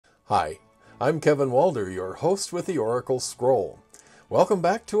Hi, I'm Kevin Walder, your host with the Oracle Scroll. Welcome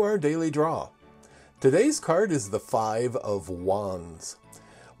back to our daily draw. Today's card is the Five of Wands.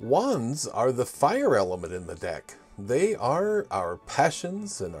 Wands are the fire element in the deck. They are our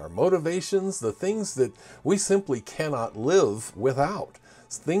passions and our motivations, the things that we simply cannot live without,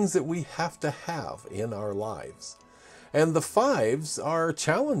 things that we have to have in our lives. And the fives are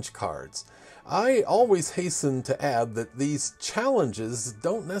challenge cards. I always hasten to add that these challenges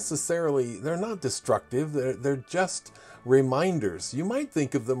don't necessarily, they're not destructive, they're just reminders. You might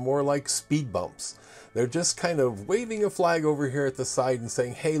think of them more like speed bumps. They're just kind of waving a flag over here at the side and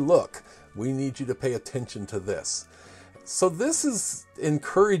saying, hey, look, we need you to pay attention to this. So this is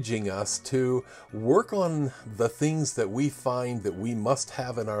encouraging us to work on the things that we find that we must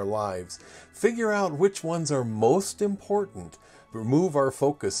have in our lives. Figure out which ones are most important. Move our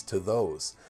focus to those.